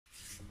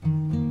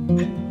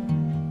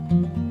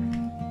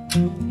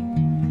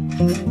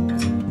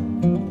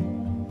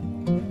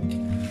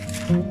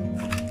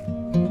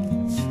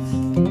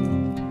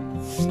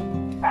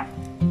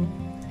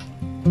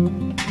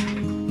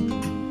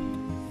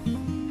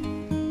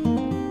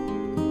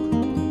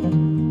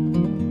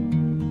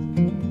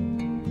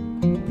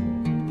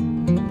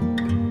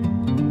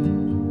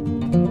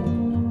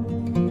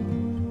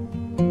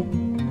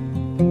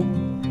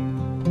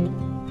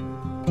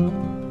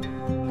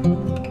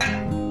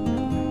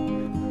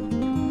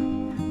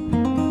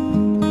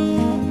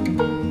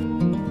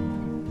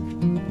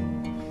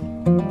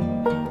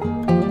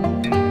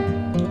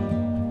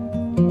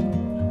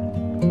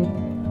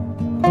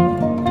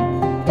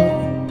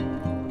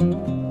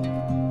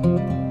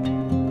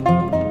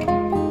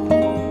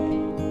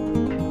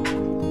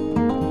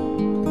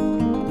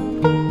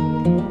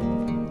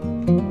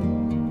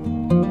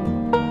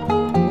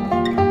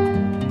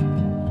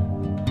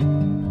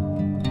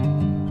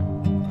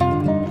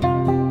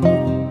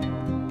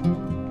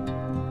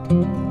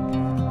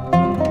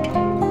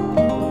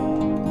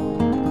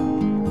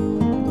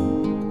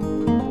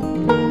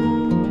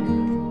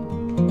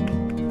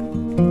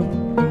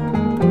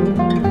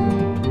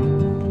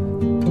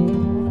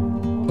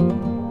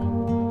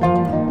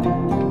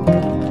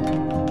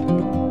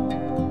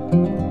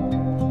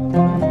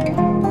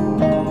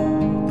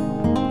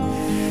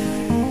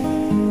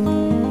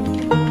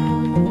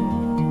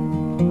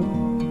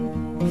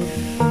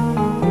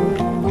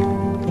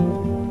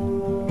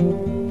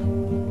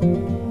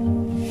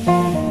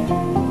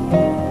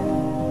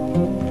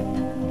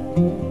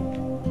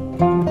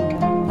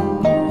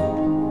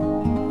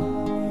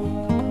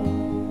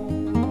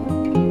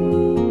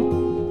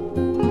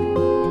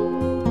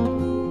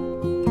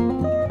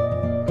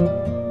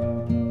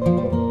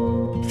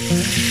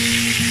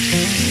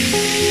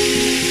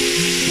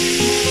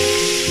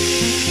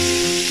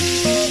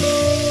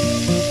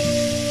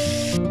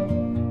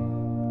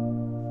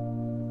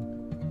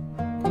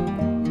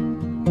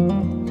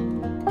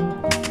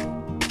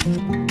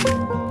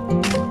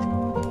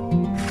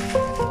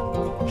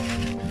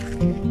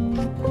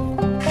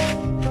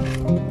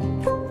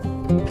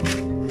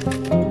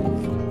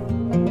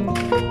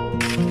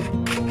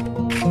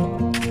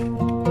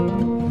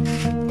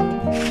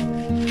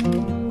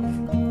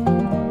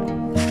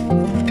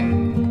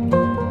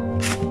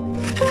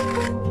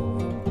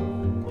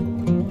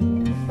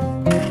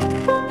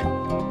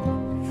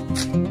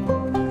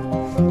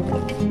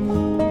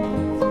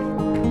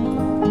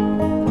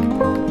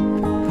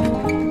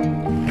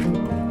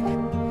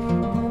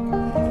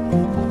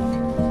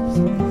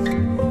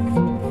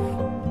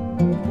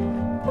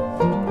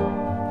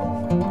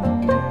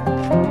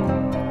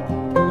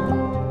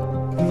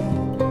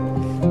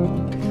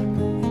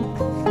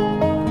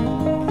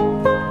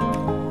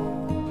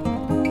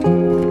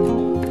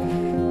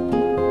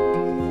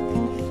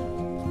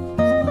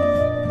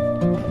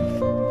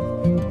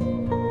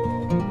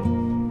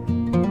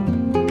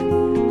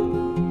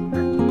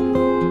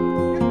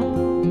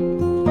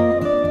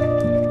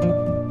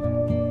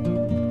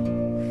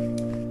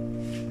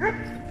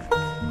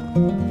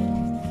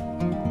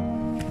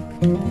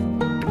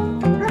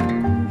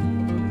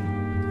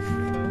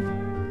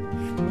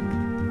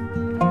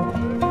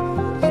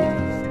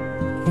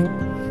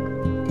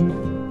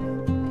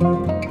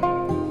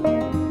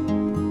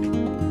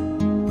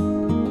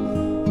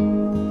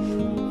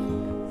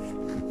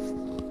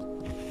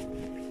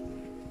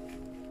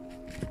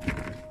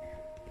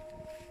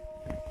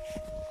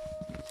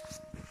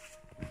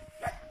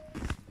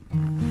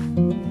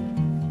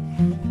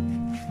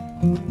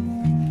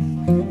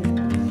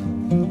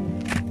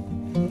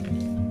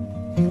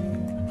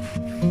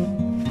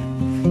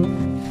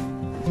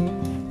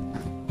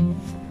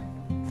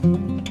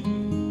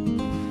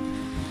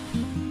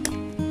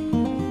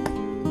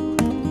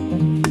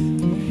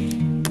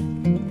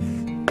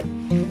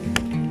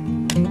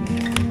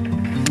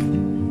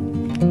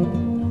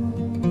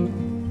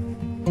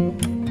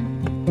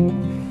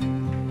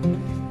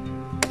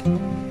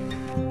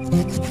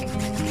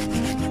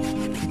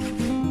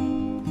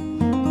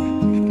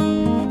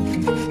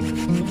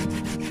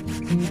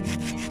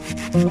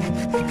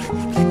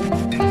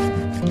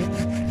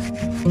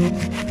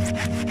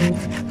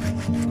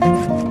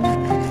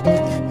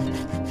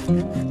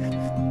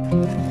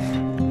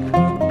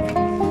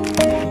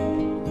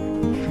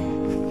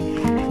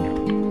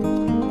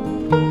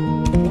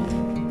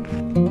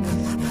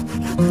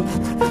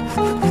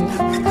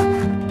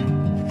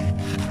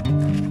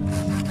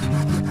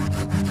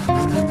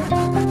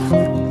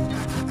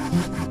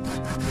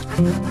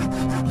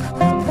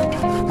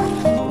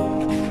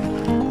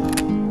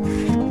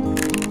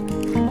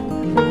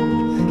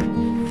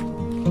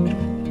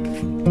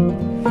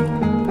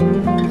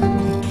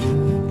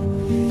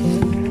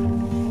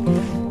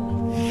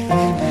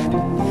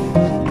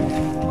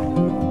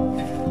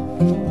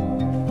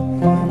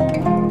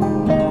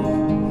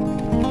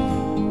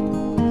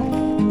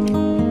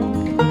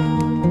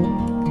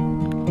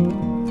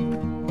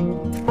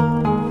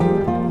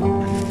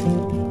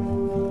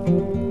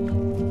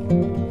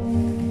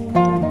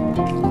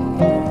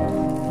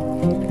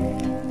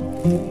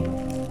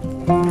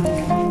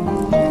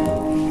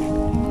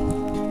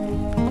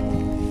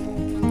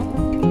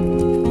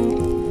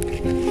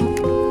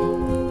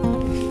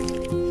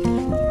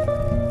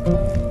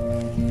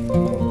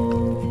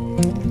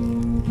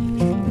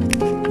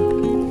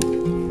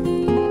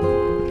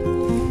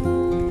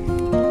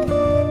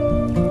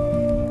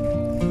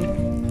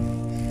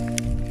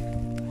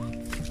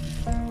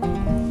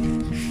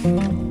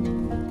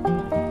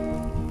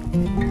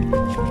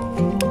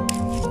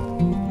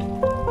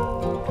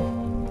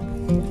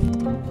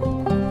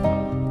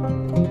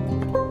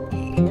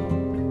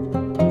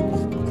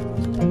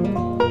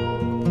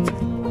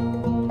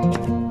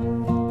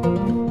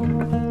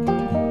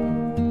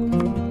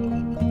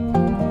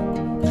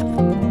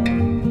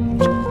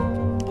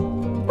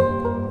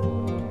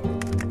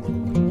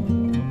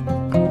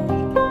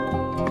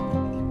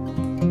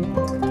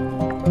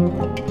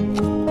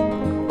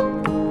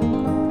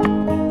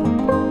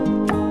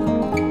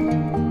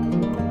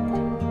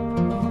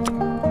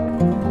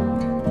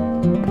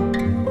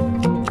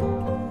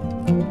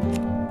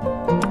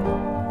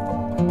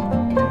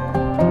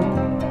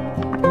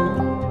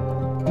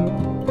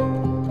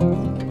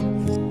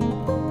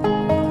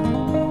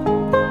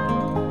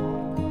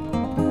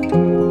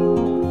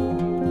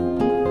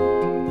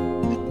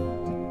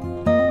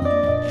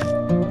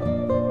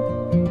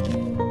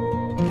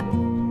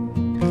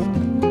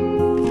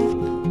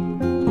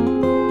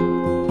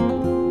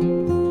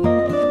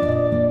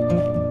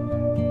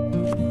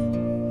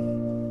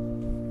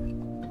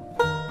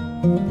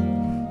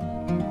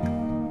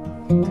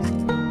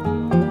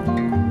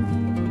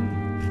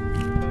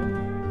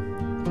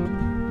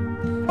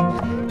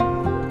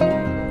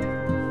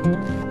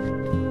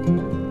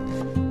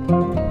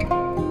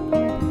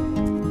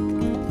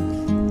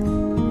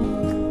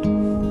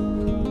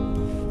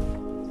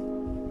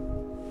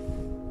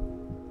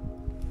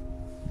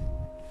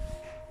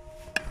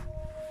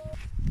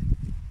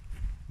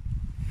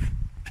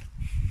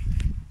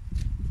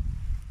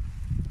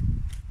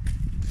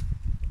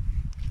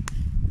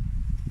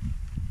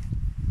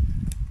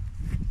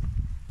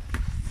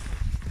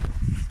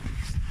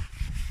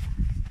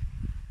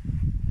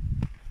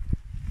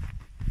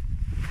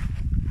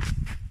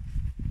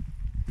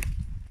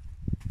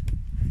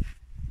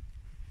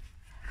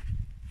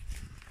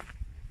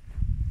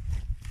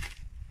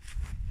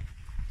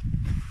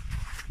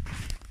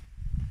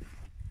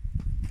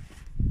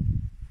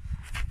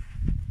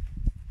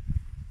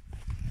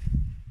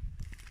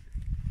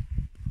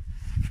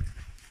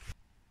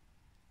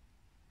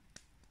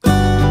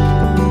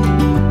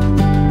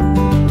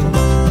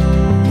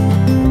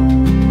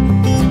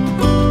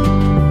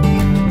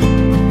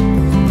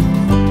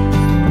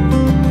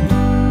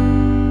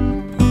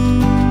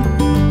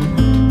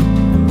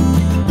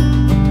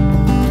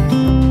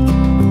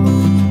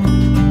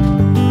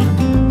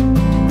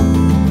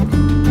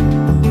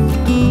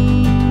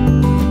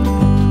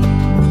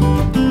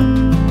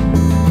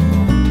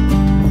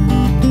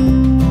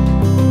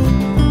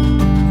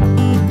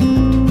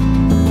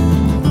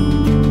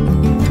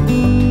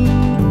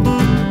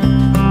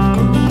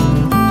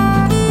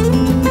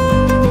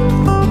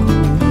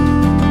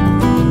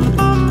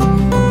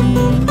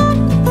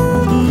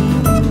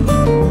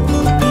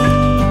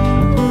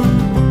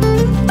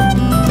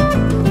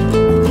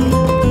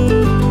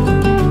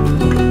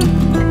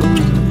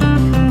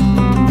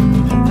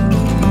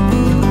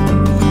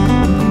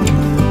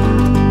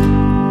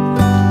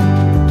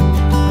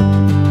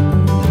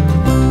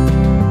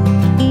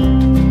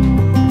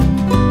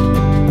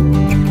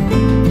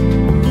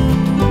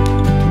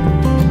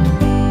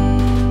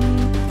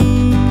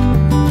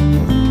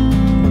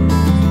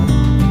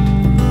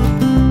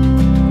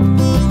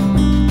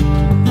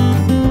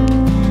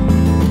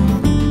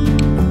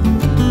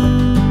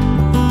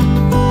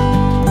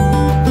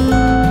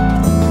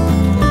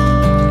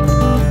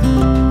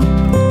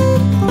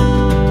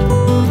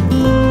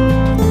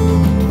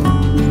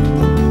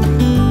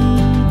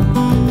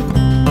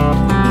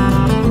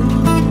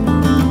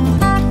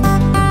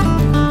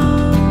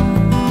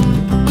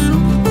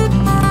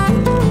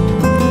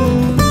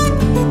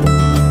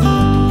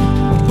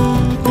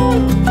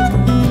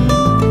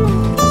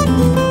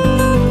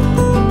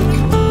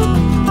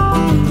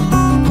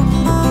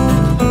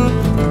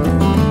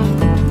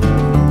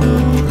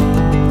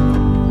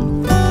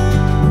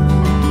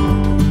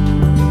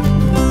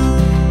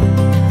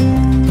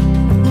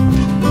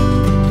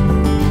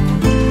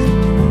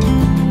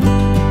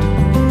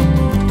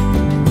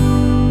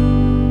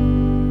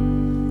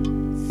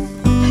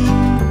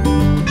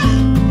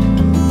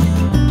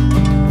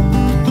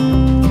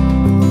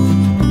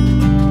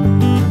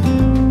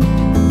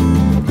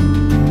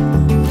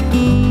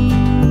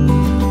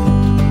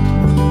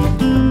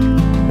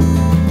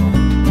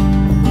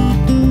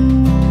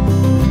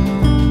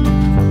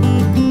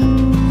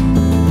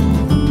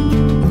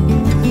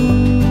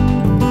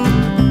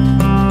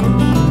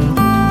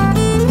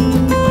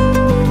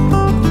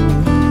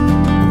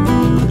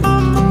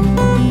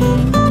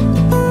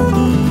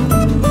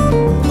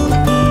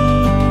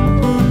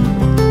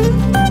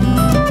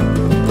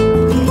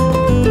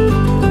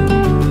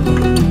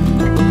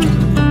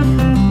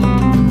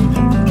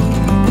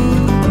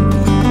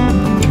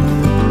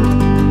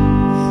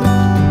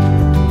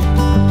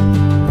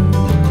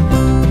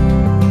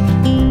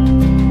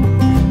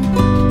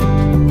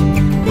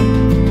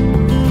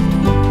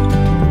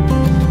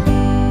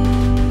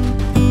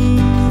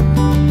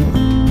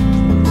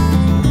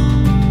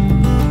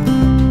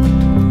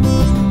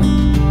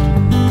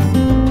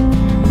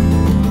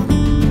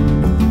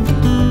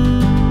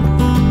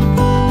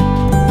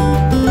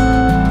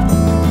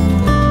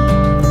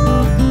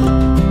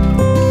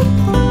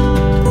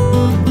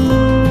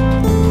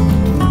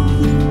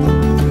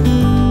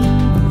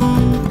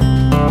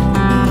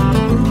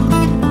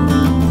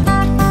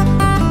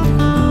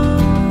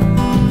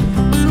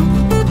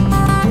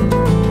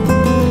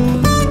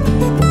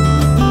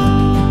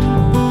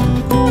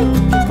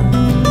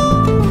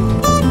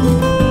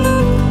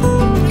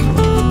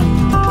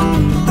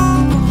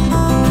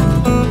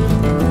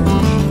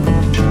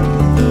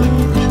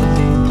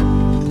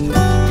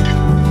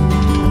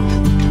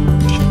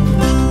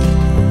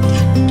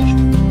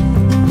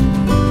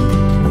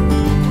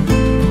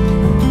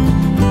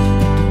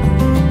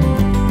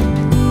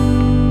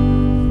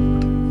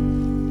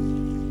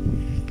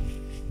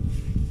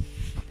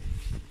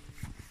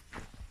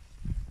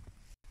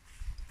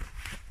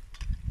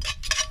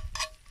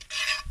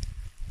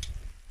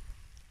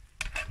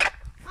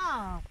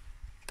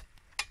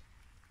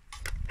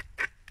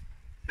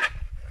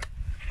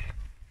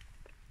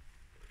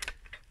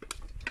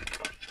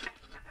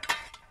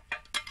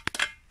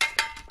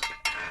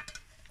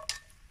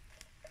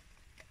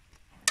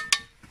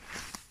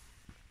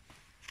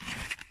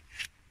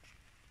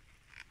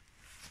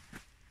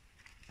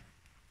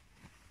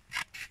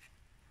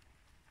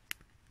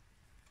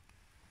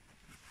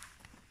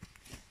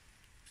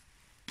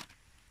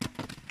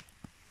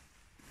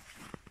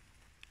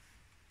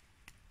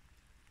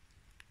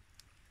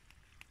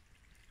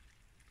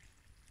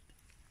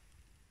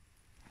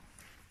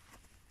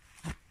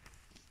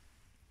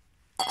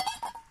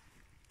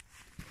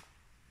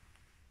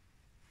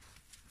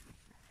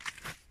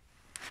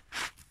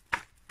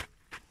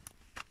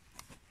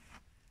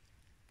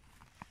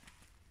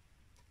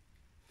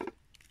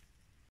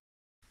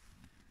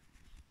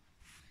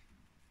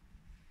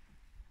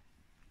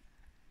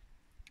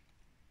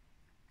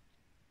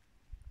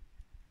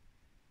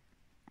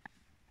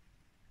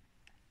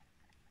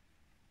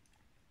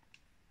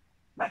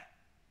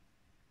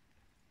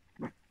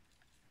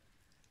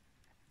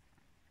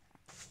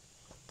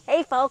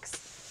Hey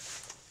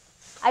folks,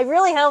 I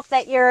really hope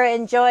that you're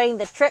enjoying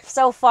the trip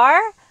so far.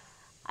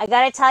 I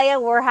gotta tell you,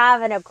 we're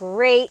having a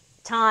great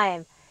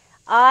time.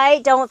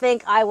 I don't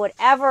think I would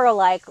ever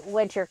like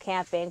winter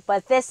camping,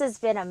 but this has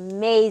been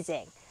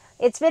amazing.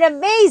 It's been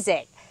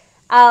amazing.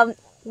 Um,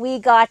 we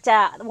got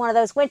one of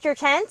those winter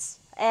tents,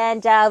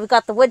 and we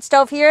got the wood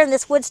stove here, and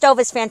this wood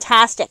stove is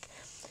fantastic.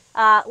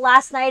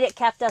 Last night it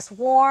kept us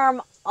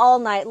warm all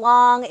night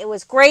long. It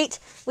was great.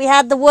 We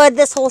had the wood.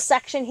 This whole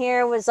section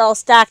here was all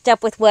stacked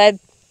up with wood.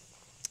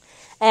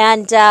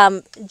 And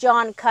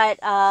John cut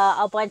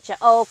a bunch of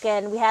oak,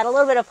 and we had a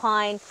little bit of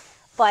pine,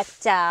 but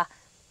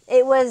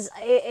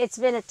it's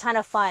been a ton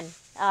of fun.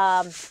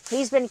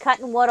 He's been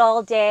cutting wood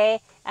all day,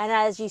 and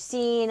as you've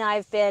seen,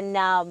 I've been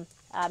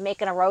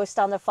making a roast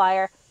on the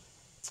fire.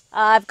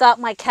 I've got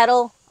my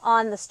kettle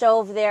on the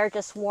stove there,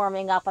 just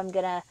warming up.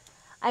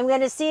 I'm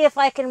gonna see if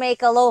I can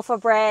make a loaf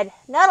of bread.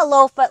 Not a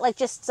loaf, but like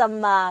just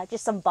some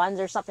buns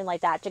or something like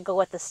that to go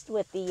with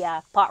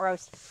the pot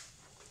roast.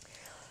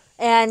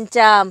 And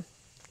yeah,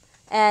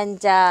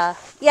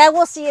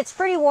 we'll see. It's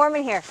pretty warm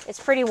in here. It's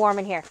pretty warm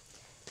in here.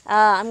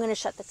 I'm gonna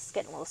shut this. It's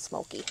getting a little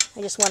smoky.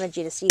 I just wanted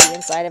you to see the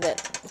inside of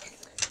it.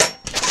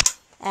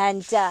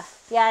 And yeah,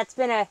 it's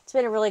been a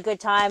really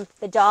good time.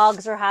 The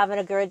dogs are having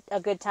a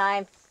good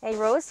time. Hey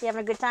Rose, you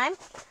having a good time?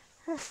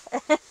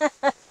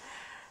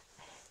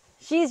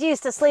 She's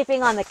used to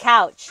sleeping on the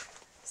couch,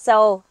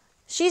 so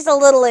she's a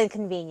little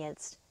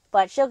inconvenienced,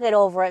 but she'll get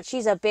over it.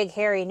 She's a big,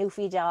 hairy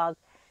Newfie dog,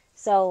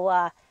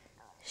 so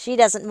she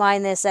doesn't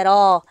mind this at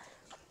all.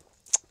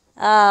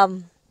 Yeah,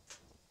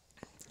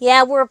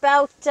 we're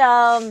about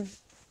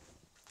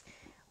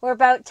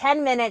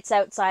 10 minutes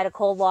outside of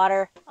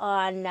Coldwater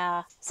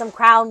on some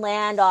crown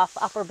land off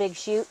Upper Big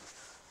Chute.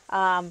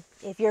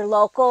 If you're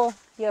local,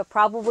 you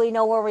probably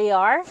know where we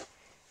are.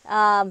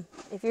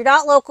 If you're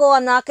not local,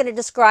 I'm not going to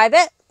describe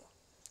it.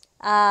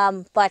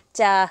 Yeah, but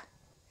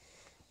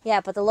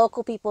the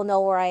local people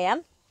know where I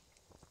am.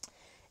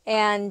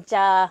 And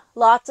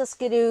lots of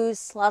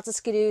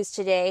skidoos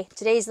today.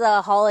 Today's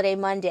the holiday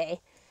Monday.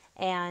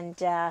 And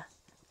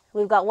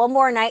we've got one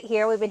more night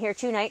here. We've been here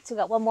 2 nights. We've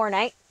got one more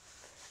night.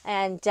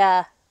 And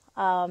we're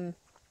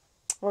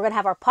going to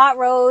have our pot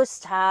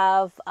roast,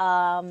 have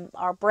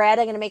our bread.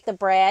 I'm going to make the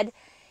bread.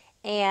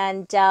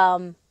 And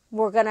I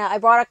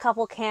brought a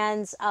couple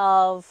cans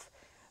of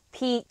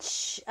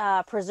peach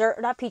not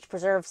peach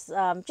preserves,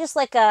 just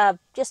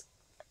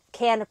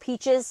canned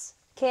peaches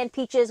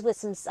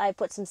with I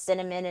put some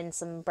cinnamon and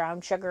some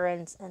brown sugar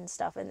and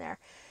stuff in there.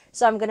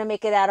 So I'm going to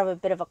make it out of a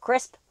bit of a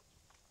crisp.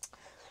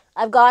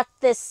 I've got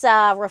this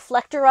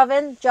reflector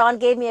oven John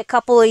gave me a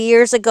couple of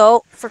years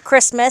ago for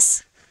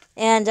Christmas,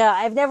 and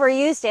I've never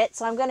used it,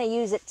 so I'm going to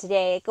use it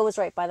today. It goes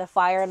right by the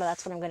fire, and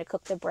that's when I'm going to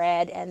cook the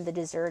bread and the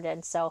dessert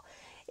in. So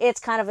it's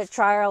kind of a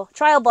trial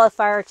by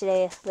fire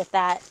today with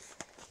that.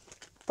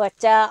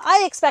 But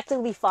I expect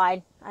it'll be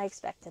fine.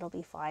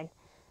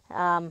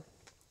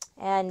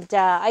 And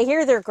I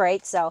hear they're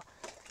great, so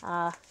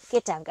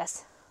get down,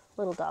 Gus.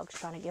 Little dog's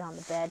trying to get on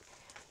the bed.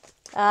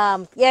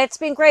 Yeah, it's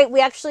been great. We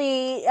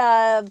actually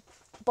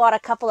bought a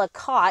couple of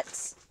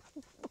cots,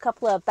 a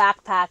couple of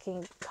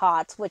backpacking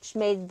cots, which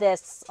made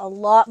this a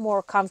lot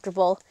more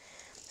comfortable.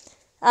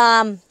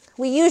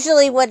 We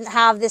usually wouldn't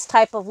have this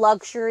type of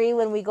luxury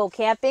when we go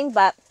camping,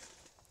 but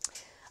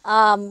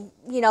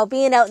you know,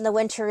 being out in the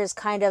winter is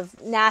kind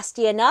of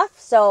nasty enough.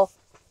 So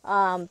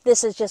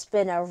this has just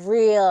been a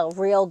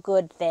real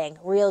good thing.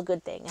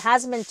 It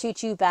hasn't been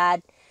too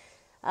bad.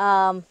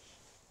 Yeah,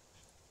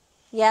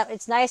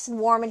 it's nice and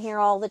warm in here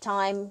all the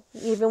time.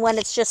 Even when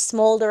it's just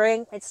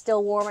smoldering, it's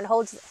still warm and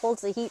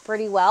holds the heat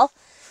pretty well.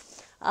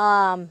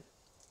 Yeah,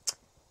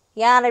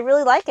 and I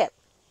really like it.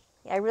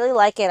 I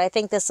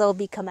think this will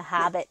become a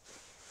habit,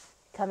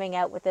 coming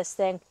out with this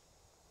thing.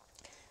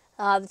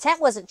 The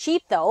tent wasn't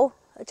cheap though.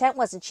 It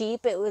was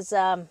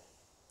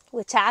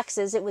with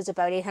taxes, it was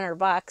about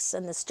 $800,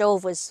 and the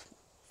stove was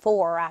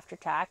 $400 after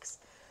tax.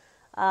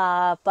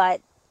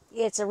 But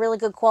it's a really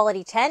good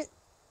quality tent,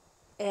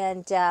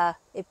 and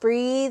it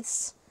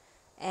breathes,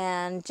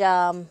 and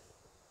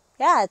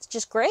yeah, it's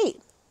just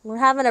great. We're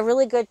having a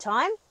really good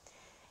time,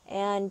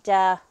 and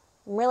I'm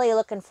really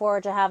looking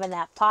forward to having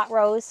that pot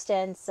roast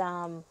and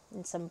some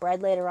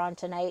bread later on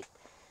tonight.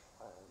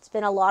 It's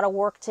been a lot of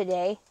work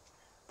today,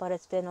 but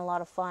it's been a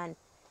lot of fun.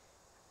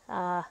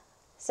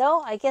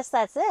 So I guess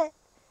that's it.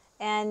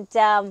 And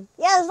yeah,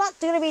 there's not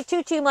going to be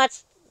too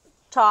much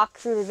talk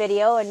through the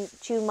video, and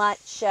too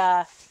much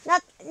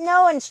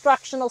no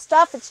instructional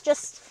stuff. It's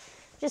just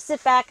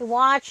sit back and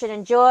watch and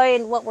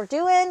enjoy what we're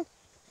doing.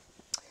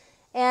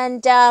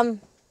 And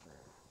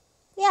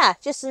yeah,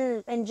 just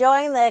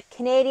enjoying the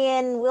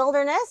Canadian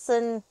wilderness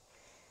and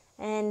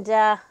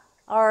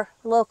our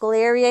local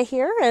area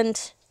here,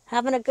 and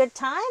having a good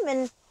time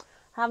and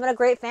having a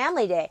great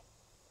family day,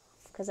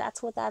 because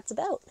that's what that's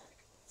about.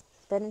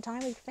 Spending time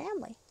with your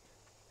family.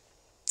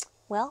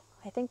 Well,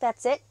 I think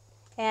that's it.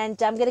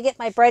 And I'm going to get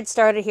my bread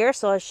started here,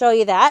 so I'll show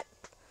you that.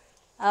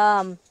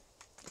 And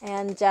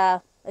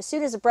as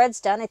soon as the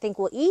bread's done, I think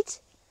we'll eat,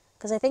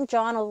 because I think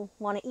John will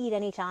want to eat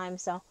anytime.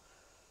 So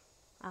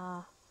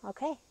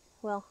Okay,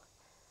 well,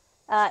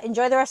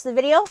 enjoy the rest of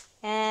the video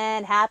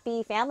and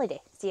happy Family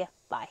Day. See ya.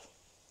 Bye.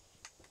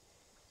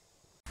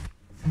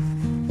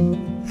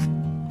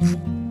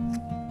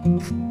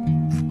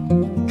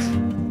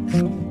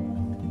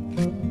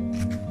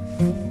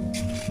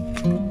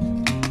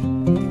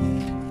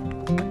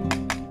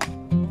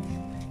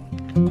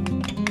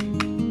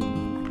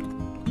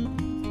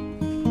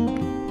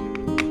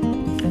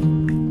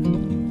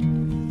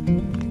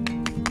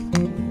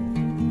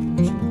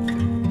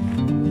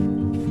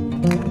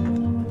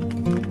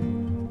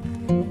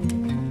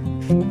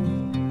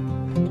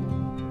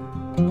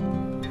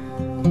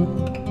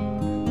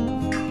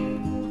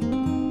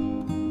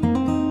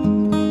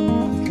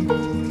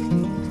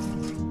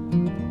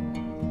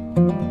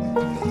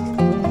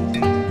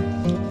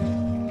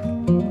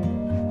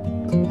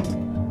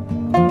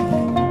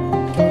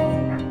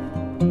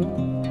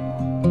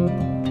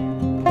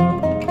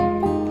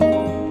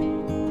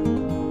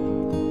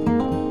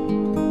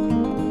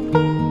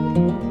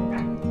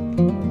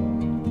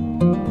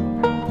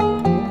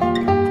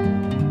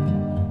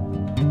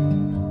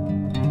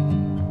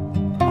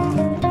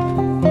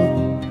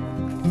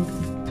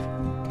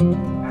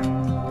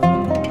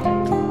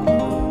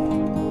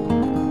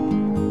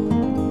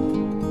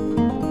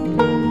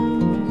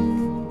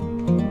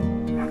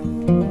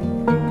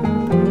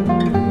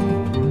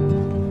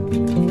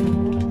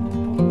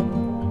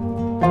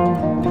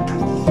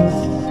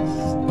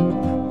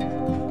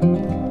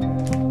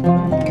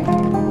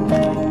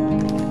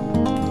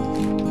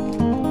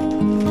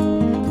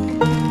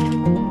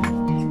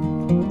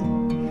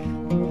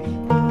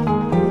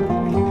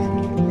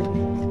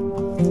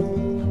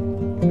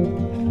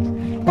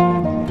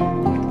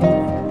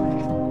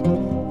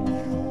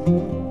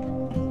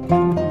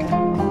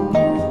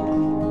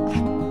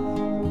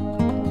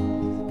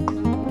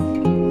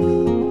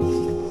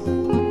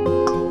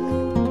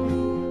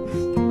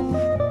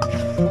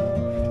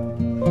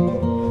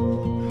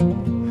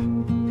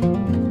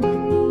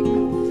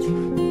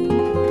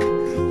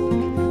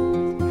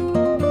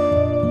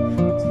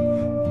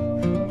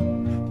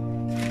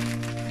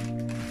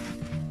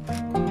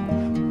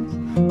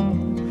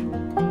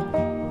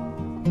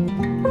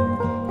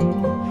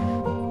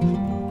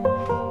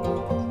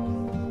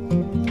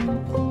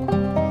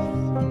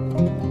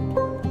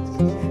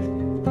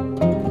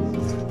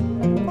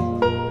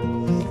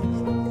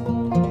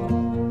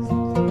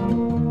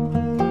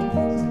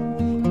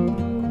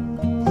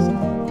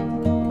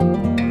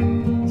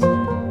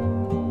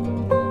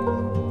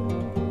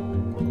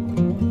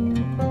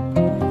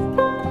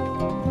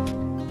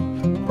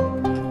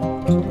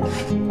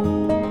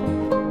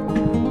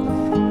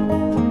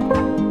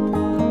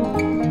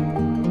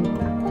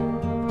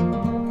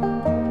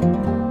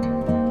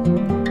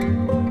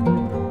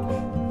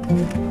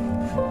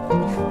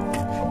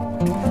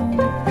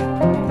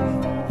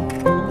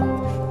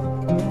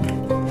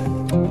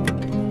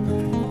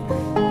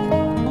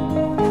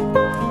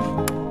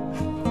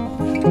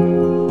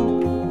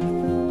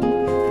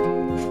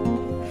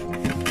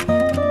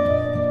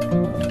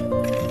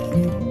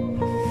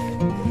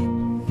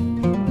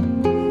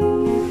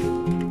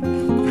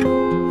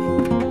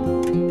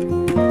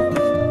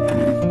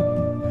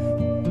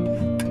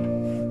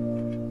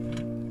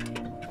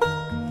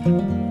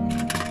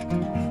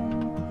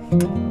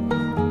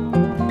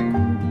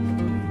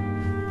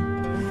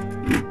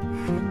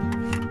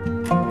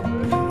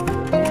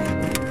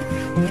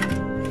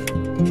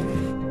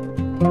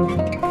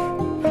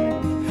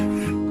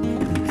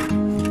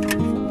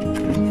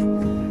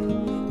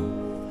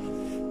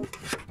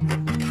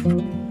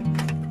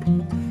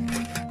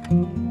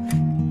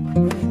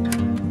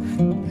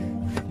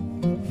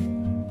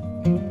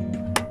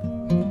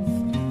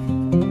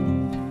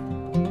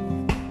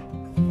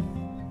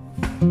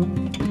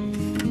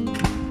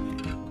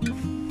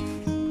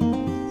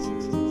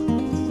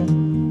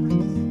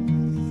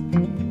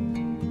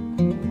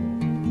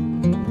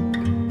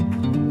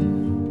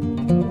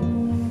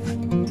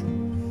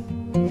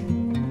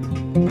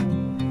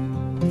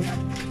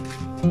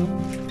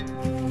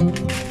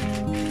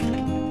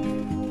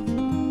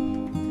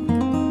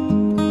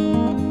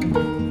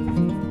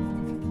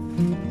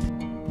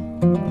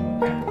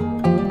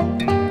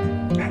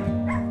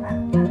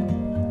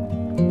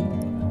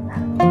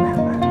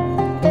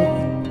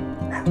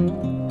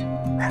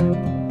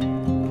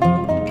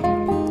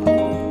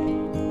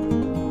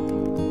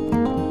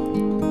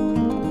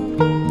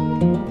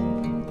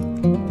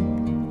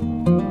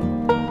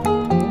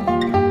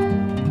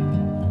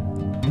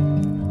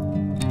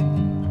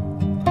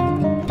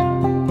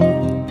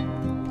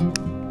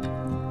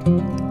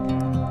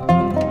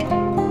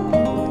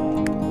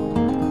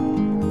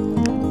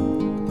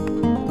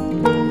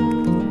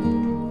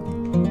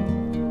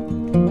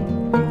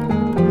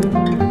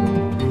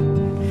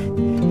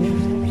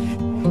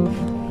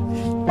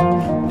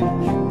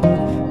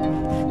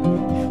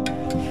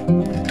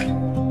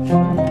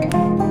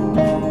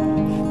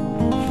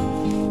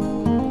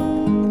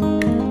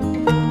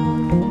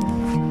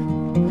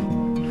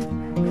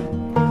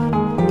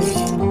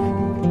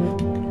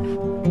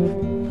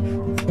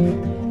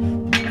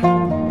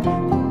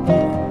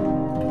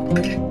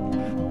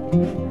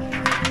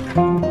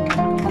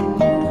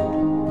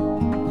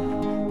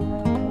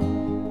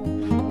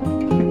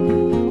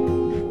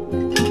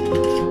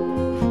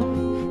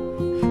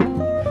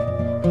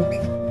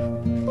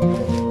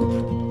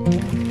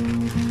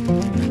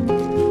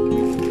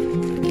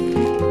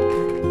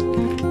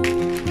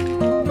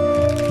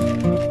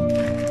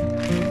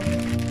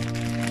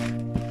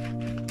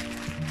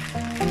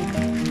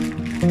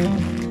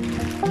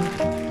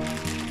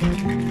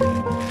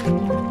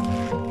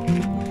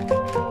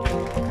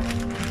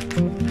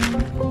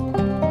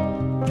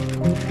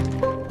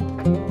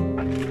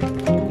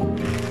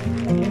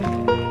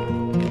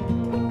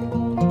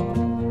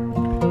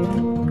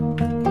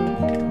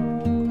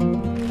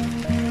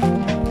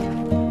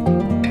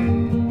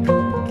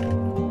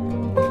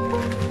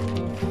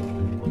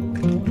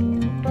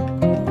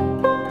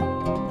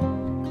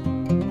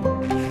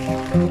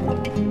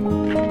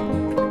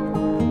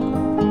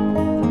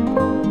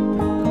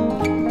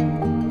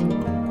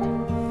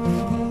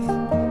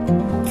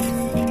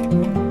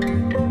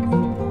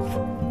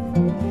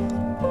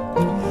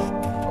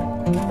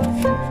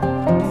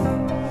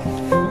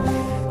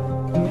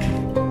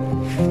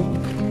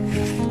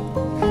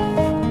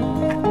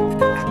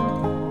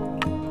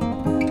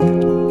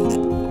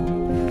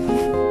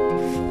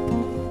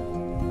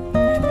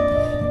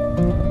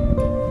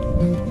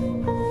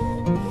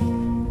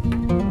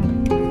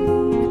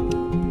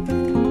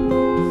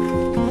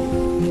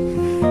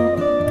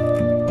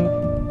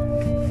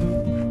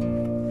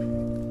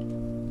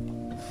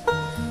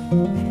 Okay,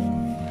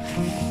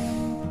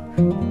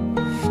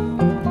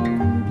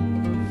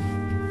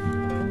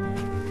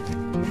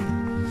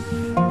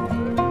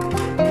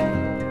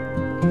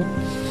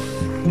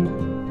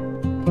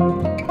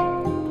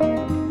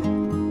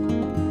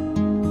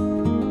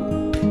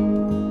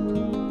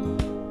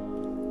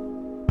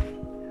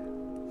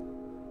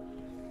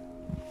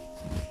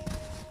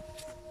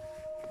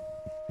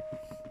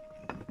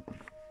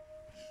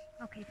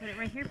 put it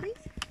right here, please.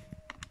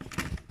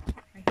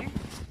 Right here.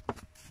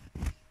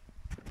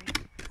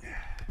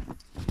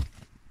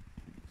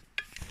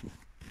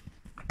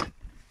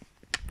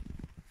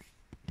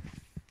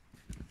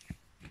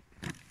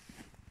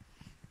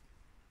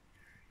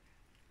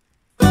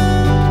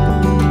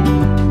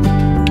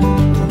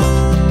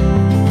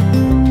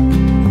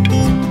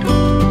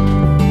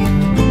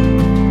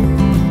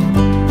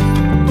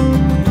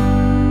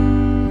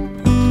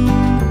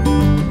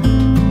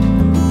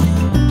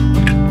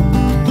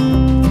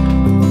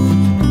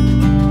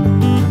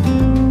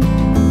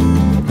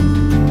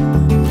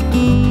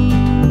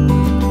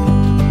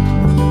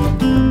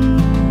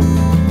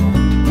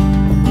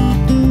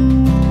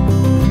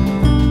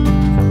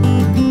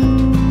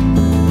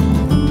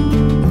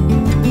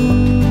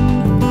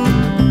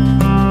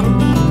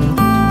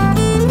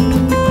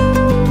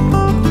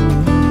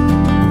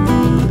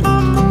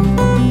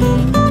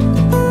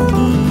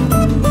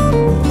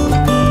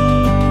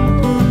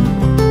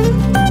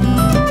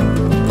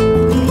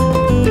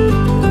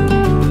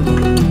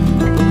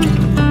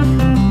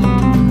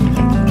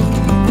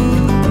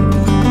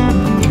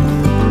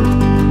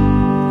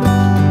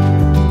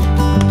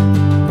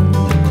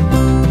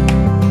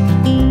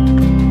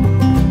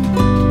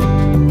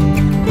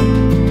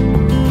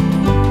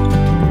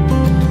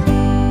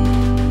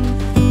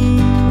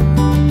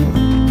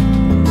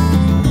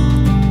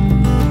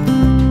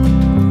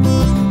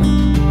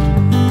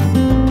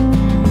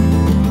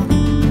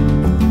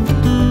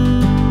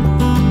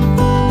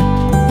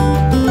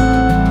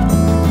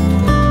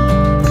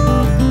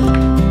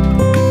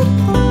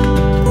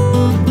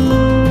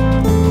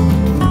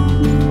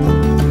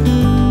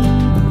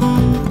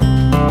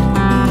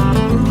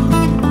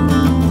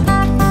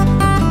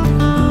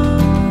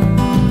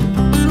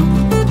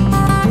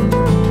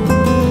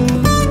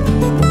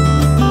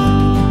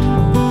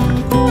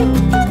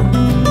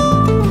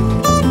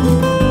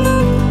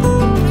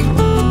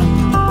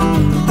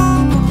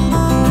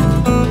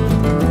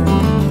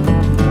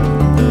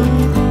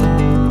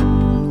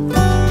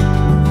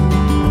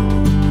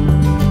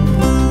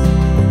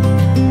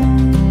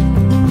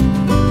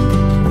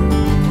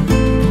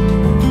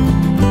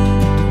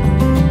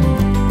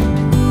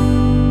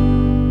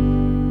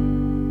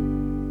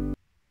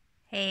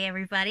 Hey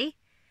everybody.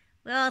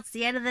 Well, it's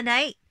the end of the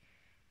night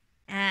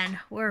and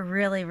we're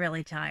really,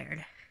 really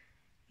tired.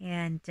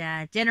 And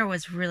dinner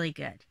was really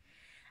good.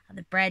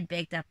 The bread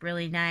baked up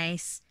really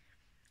nice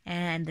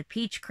and the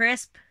peach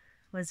crisp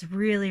was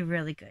really,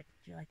 really good.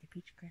 Do you like the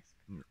peach crisp?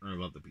 I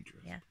love the peach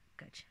crisp. Yeah,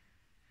 good.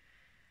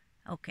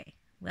 Okay,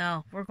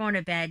 well, we're going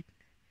to bed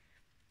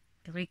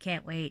because we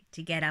can't wait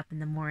to get up in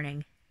the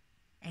morning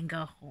and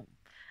go home.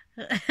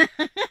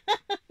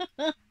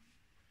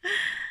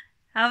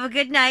 Have a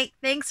good night.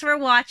 Thanks for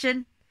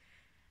watching.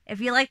 If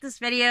you like this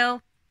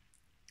video,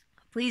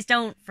 please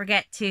don't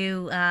forget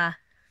to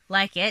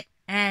like it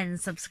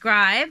and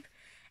subscribe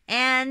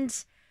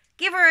and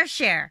give her a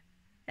share.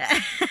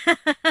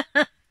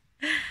 Have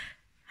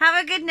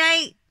a good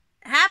night.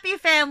 Happy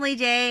Family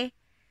Day.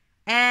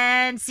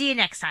 And see you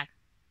next time.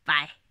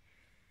 Bye.